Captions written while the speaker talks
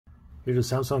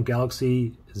Here's a Samsung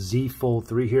Galaxy Z Fold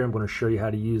 3 here. I'm going to show you how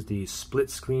to use the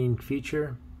split screen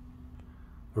feature,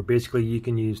 where basically you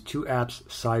can use two apps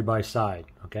side by side,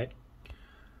 okay?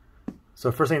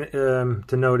 So first thing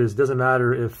to note is it doesn't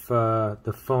matter if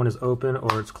the phone is open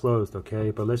or it's closed,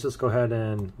 okay? But let's just go ahead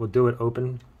and we'll do it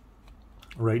open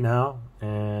right now,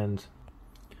 and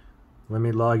let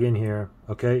me log in here,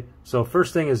 okay? So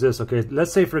first thing is this, okay?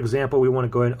 Let's say, for example, we want to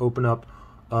go ahead and open up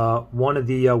one of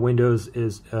the windows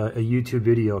is a YouTube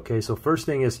video, okay? So first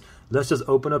thing is, let's just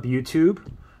open up YouTube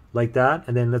like that,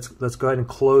 and then let's go ahead and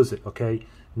close it, okay?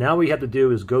 Now what you have to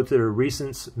do is go to the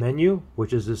Recents menu,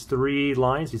 which is this three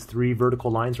lines, these three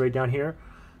vertical lines right down here.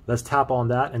 Let's tap on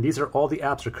that, and these are all the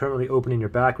apps that are currently open in your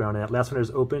background, and that last one that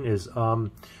is open is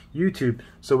YouTube.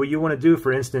 So what you want to do,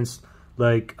 for instance,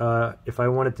 like if I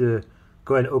wanted to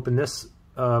go ahead and open this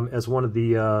as one of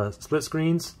the split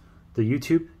screens, the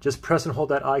YouTube, just press and hold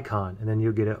that icon, and then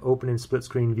you'll get an open in split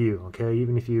screen view, okay?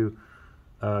 Even if you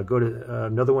go to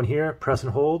another one here, press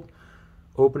and hold,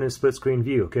 open in split screen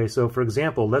view, okay? So for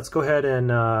example, let's go ahead and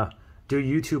do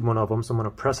YouTube, one of them. So I'm going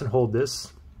to press and hold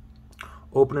this,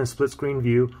 open in split screen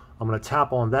view. I'm going to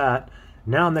tap on that.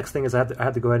 Now next thing is I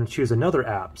have to go ahead and choose another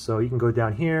app. So you can go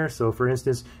down here. So for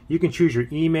instance, you can choose your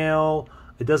email.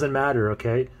 It doesn't matter,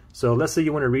 okay? So let's say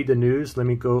you want to read the news. Let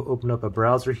me go open up a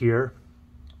browser here.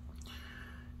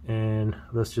 And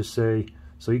let's just say,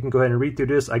 so you can go ahead and read through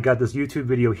this. I got this YouTube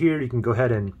video here. You can go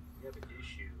ahead and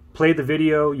play the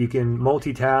video. You can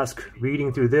multitask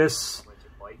reading through this.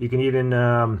 You can even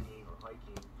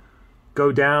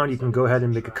go down. You can go ahead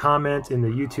and make a comment in the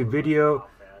YouTube video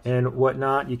and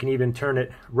whatnot. You can even turn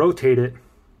it, rotate it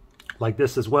like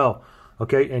this as well.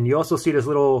 Okay, and you also see this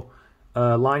little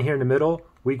line here in the middle.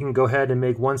 We can go ahead and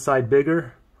make one side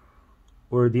bigger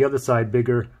or the other side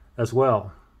bigger as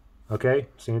well. Okay,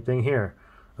 same thing here.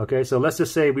 Okay, so let's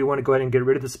just say we want to go ahead and get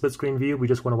rid of the split screen view. We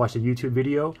just want to watch the YouTube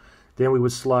video. Then we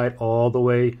would slide all the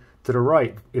way to the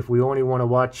right. If we only want to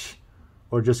watch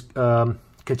or just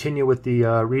continue with the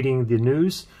reading the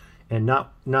news and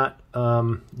not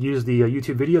use the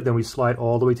YouTube video, then we slide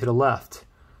all the way to the left.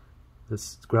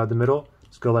 Let's grab the middle.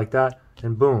 Let's go like that,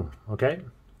 and boom. Okay.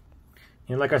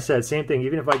 And like I said, same thing.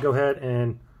 Even if I go ahead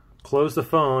and close the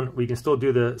phone, we can still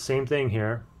do the same thing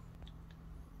here.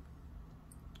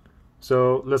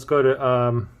 So let's go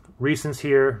to Recents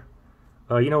here.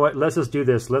 You know what? Let's just do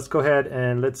this. Let's go ahead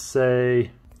and let's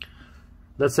say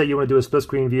you want to do a split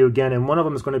screen view again, and one of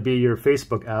them is going to be your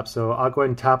Facebook app. So I'll go ahead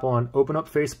and tap on Open Up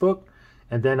Facebook,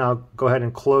 and then I'll go ahead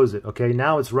and close it. Okay,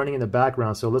 now it's running in the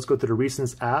background. So let's go to the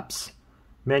Recents Apps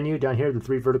menu down here, the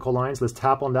three vertical lines. Let's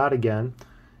tap on that again,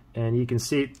 and you can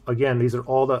see again these are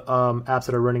all the apps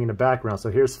that are running in the background. So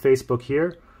here's Facebook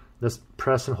here. Let's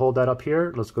press and hold that up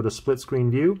here. Let's go to split screen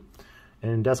view.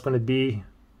 And that's going to be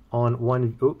on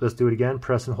one. Let's do it again.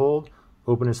 Press and hold,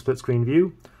 open in split screen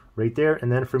view, right there.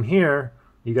 And then from here,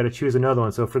 you got to choose another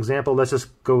one. So for example, let's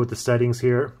just go with the settings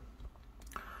here,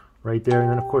 right there. And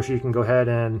then of course you can go ahead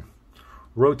and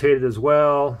rotate it as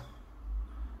well.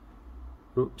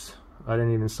 Oops, I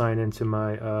didn't even sign into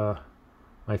my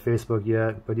my Facebook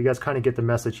yet, but you guys kind of get the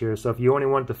message here. So if you only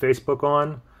want the Facebook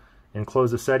on and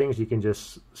close the settings, you can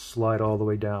just slide all the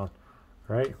way down.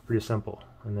 All right, pretty simple.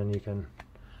 And then you can,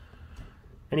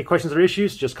 any questions or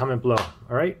issues, just comment below.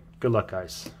 All right, good luck,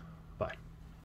 guys.